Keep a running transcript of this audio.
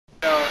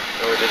Know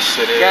what this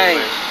shit is, Gang.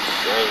 man.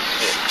 Gang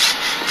shit.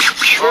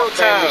 Drill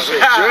time.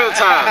 Drill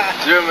time.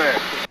 Drill man.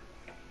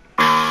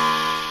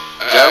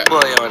 That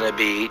boy on the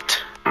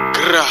beat.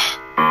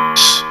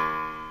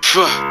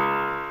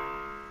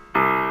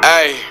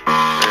 Ay.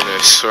 And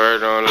that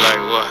swear on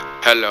like what?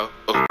 Hello.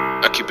 Oh,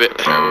 I keep it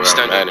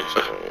standing.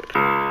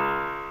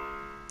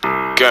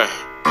 Gang.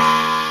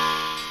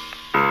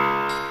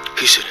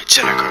 He shoulda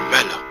chill like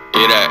Carmelo.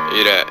 Hear that,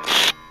 hear that.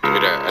 Give me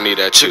that. I need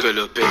that chick a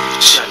little bit.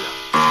 Shallow.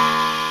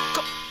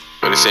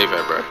 Where the safe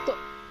at, bro?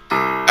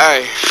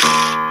 Ay.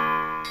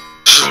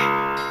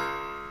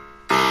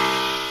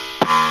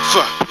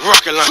 Fuck,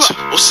 rocket launcher,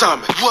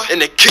 Osama, in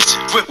the kitchen,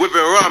 whipping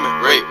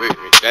ramen. Wait,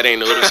 that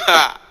ain't notice.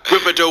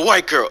 Whipping the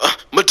white girl,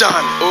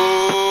 Madonna.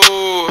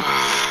 Oh,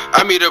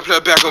 I meet her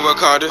plug back on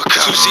Wakanda.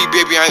 Sushi,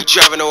 baby, I ain't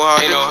driving no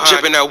Honda.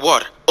 Dripping that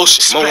water,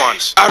 ocean,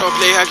 Moanas. I don't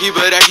play hockey,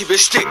 but I keep it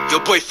stick. Your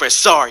boyfriend,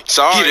 sorry. He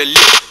the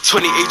lit.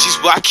 20 H's,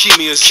 but I keep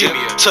me a zip.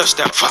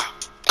 Touchdown, pop.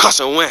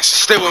 Carson Wentz,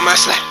 stay with my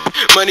slack.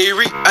 Money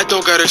reap, I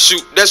don't gotta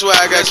shoot. That's why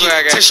I got 10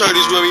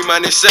 shorties with me,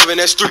 -7,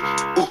 that's 3.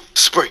 Ooh,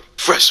 spray,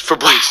 fresh,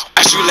 Febreze.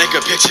 I shoot like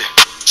a picture.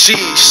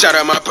 Cheese, shout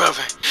out my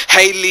brother.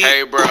 Hey Lee,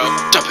 hey bro,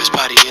 dump his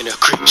body in a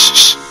creek.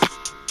 Shh.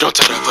 Don't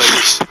tell the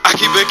police. I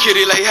keep it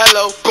kitty like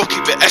hello. Bro,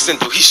 keep it S and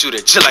do. He shoot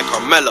it just like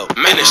Carmelo.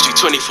 Ministry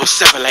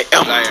 24/7 like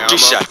Elmo.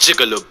 3-shot,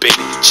 jiggle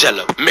baby,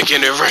 jello.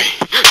 Making it rain.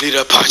 Need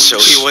a poncho.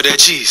 He with that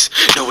cheese.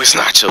 No, it's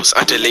nachos.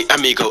 Andale,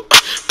 amigo.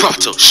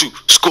 Pronto, shoot,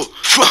 school,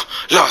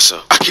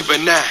 Lonzo. I keep it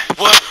 9.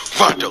 What?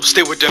 Rondo,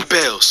 stay with them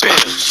bells.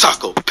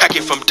 Taco,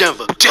 packing from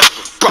Denver.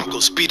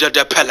 Broncos, speed up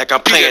that pad like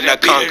I'm playing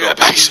that Congo.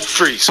 Ice,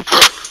 freeze,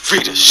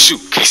 Frida,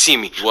 shoot, can't see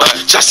me. What?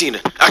 Joshiee,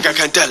 I got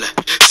Candela.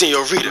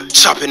 Senorita,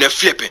 chopping and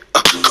flipping.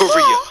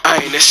 Korea, I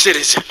ain't a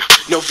citizen.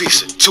 No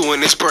visa, 2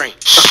 in his brain.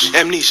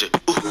 Amnesia,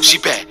 ooh, she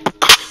bad.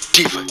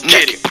 Diva,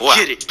 get it,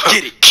 get it,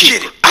 get it,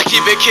 get it. I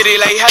keep it kitty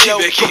like hello.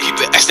 Keep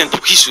it extendo,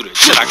 he shoot it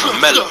till like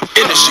Carmelo.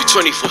 Industry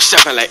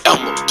 24/7 like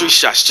Elmo. 3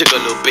 shots, jiggle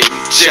little baby,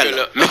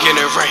 jello. Making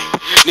it rain.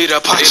 Need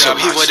a poncho,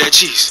 he with that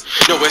cheese.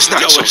 No, it's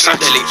not so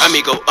Sandali,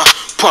 amigo,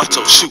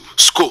 pronto, shoot,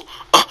 school.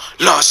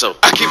 Lonzo,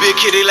 I keep it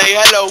kitty like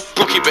hello.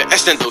 Bro, keep it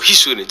extendo, he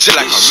shooting just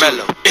like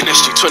Carmelo.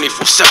 Industry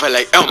 24/7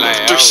 like Elmo.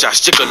 3 shots,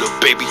 jiggle little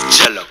baby,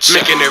 jello.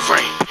 Making it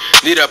rain.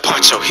 Need a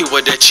poncho, he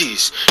with that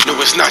cheese. No,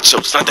 it's nacho,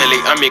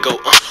 Sandali, amigo,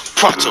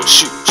 pronto,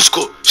 shoot,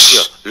 school,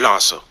 yeah,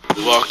 Lonzo.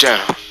 Walk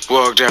down,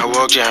 walk down,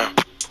 walk down,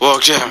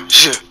 walk down,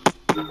 yeah.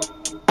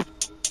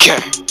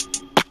 Okay.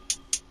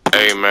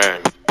 Hey man,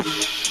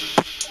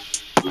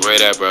 where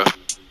that, bro?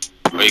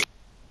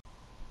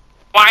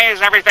 Why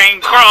is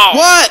everything chrome?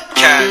 What?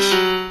 Cash.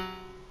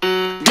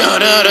 Da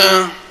da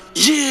da.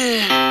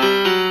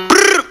 Yeah.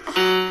 Brr.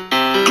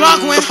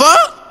 Glock went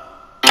fuck.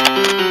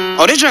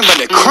 Oh, they drink by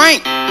the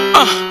crank.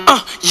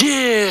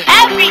 Yeah.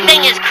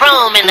 Everything is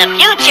chrome in the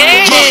future.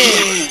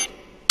 Yeah.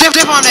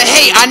 Dip on the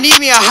hate. I need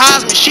me a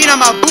Heisman. Sheet on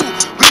my boot.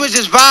 We was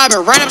just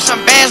vibing. Ran up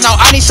some bands. Now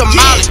I need some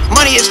mileage.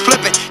 Money is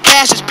flipping.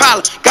 Cash is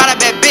piling. Got a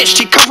bad bitch.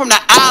 She come from the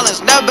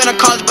islands. Never been to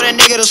college, but a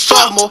nigga the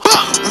sophomore.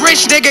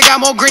 Rich nigga got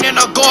more green than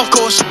a golf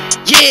course.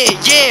 Yeah,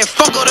 yeah.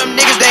 Fuck all them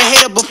niggas that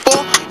hated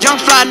before. Young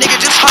fly nigga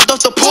just hopped off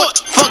the porch.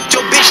 Fucked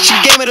your bitch. She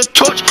gave me the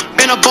torch.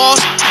 Been a boss.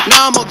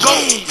 Now I'm a go.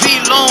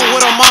 V-Lone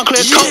with a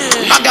Montclair coat.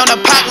 Knock down the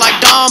pack like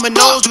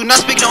dominoes. Do not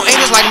speak no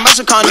English like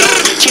Mexicano.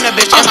 China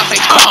bitch in my face.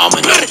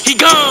 He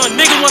gone,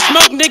 nigga want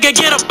smoke, nigga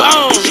get a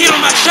bone. Hit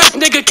on my chest,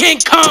 nigga King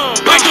Kong.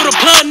 Back through the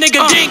plug,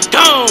 nigga ding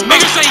dong.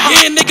 Nigga say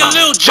yeah, nigga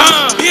Lil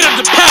Jon. Hit up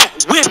the pack,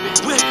 whip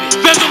it.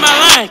 Fence on my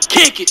line,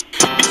 kick it.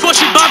 Before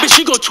she bob it,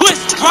 she go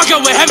twist. Rock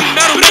out with heavy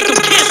metal, make them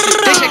kiss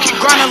it. They say keep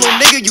grinding, little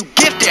nigga, you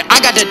gifted. I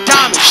got the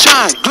diamond,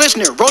 shine,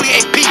 glistening, Rollie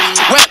AP,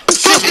 wet,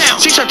 persistent.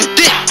 She shot the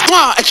dick,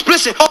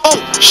 explicit. Oh,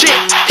 shit,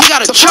 he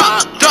got a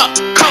chop, duck,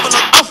 cover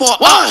look out for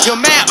your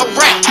man a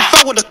rat, he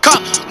fuck with the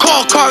cop.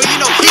 Call Corey, you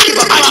know he keep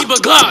a Glock. I keep a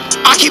Glock,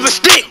 I keep a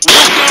stick.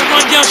 Walk down,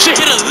 run down, shit,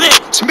 hit a lick.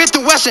 Smith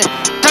 & Wesson,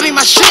 tell me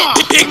my shit.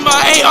 Pick my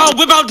AR,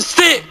 whip out the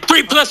stick.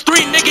 3 +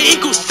 3, nigga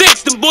equals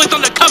 6. Them boys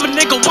on the cover,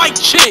 nigga, white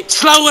chick.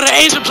 Slow with an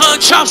Asian plug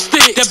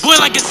chopstick. That boy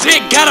like a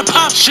sick, gotta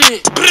pop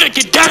shit. Break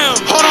it down.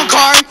 Hold on,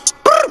 Corey.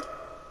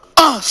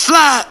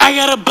 Slide. I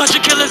got a bunch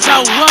of killers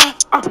out, what?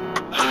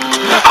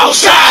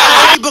 Outside.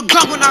 I keep a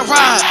Glock when I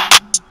ride.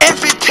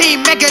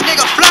 F-15 make a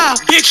nigga fly.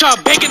 Bitch, y'all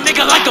bake a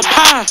nigga like a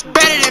pie.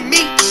 Better than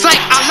me, psych,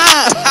 I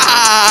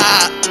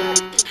lie.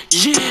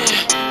 Yeah,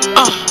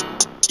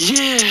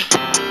 yeah.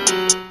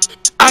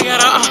 I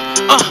got a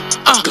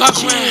Glock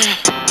win.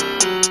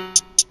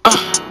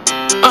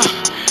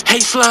 Hey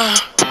slime.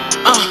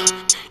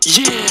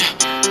 Yeah,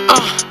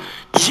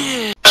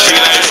 yeah. She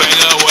like,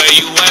 finger, where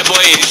you at,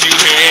 boy? Is you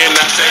here? And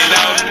I say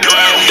no.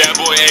 That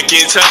boy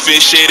acting tough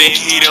and shit, and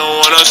he don't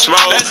wanna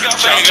smoke.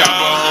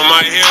 Chopper on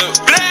my hip,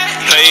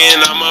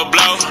 playing, I'ma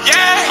blow.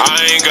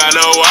 I ain't got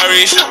no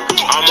worries,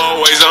 I'm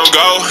always on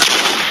go.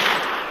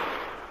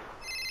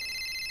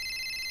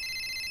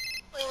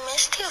 We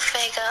missed you,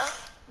 Fago.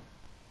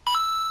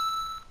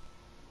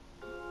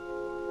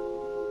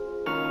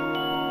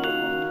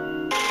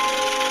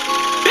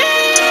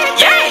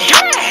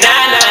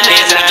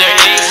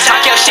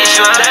 Talk your shit,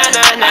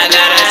 I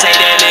gotta take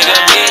that nigga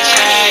bitch.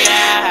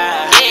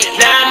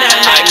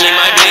 I keep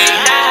my beat.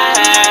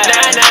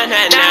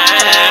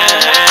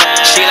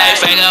 She like,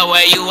 Fago,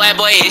 where you at,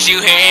 boy? Is you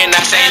here? And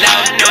I say no.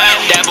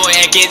 That boy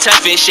acting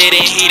tough and shit,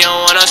 and he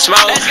don't wanna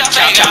smoke.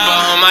 Chopper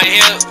on my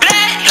hip,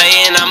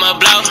 playing,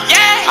 I'ma blow.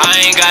 I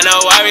ain't got no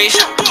worries,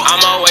 I'm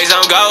always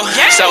on go.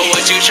 So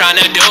what you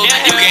tryna do?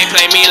 You can't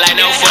play me like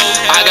no fool.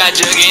 I got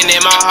jugging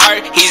in my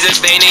heart, he's a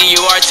stain and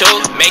you are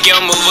too. Make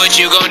your move, what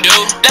you gon' do?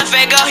 The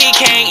Fago, he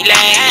can't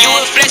lag. You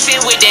was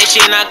flexing with that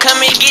shit, now come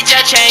and get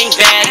your chain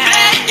back.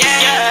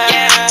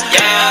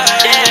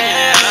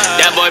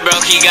 That boy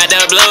broke, he got the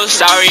blues.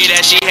 Sorry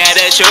that she had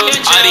to choose.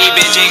 All these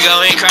bitches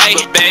going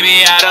crazy.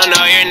 Baby, I don't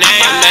know your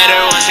name. Met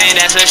her once and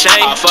that's a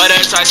shame. For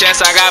the touch, yes,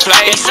 I got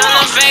play. It's on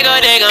the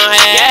Fago, they gon'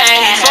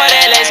 hate. For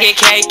that, let's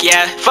get cake,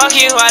 yeah. Fuck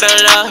you, I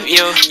don't love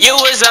you. You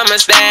was a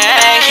mistake.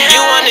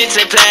 You wanted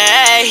to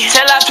play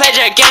till I played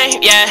your game,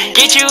 yeah.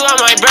 Get you on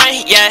my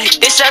brain, yeah.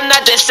 This I'm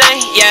not the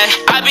same,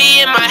 yeah. I be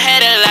in my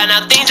head a lot,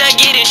 now things are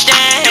getting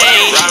strange.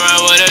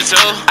 Run with a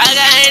two. I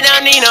got ain't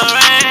don't need no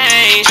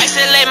range.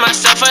 Isolate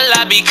myself a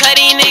lot, be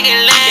cutting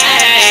nigga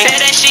lane. Say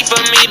that she for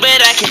me, but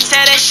I can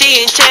tell that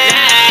she ain't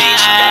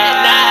changed.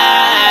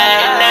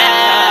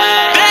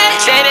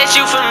 Say that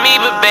you for me,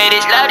 but babe,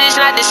 this love is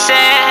not the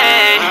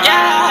same.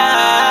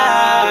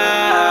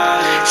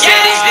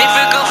 Said it's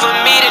difficult for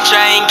me to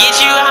try and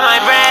get you on my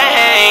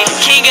brain.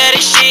 King of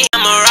the shit,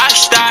 I'm a rock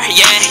star,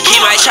 yeah.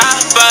 Keep my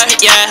chopper,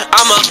 yeah.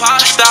 I'm a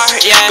pop star,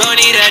 yeah. Gon'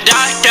 need a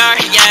doctor,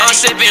 yeah. I'm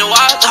sipping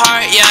walk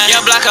hard, yeah.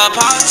 Your block a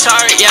pop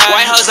tart, yeah.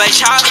 White hoes like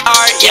chalk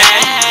art, yeah.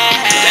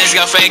 Let's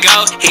go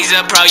Fago, he's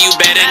a pro, you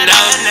better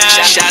know.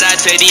 Shout out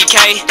to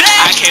DK,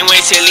 I can't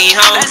wait till he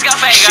home. Let's go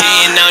Fago.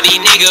 Shitting on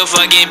these niggas,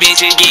 fucking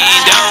bitches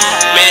getting done.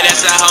 Man,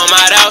 that's a whole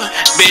motto.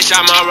 Bitch,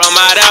 I'm a role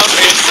model.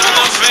 It's on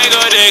the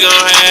Fago, they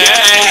gon'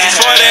 hate.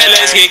 For that,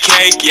 let's get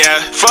cake, yeah.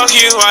 Fuck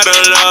you, I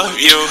don't love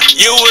you.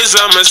 You was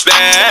a mistake.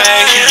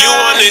 You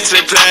wanted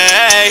to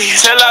play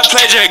till I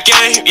played your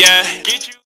game, yeah. Get you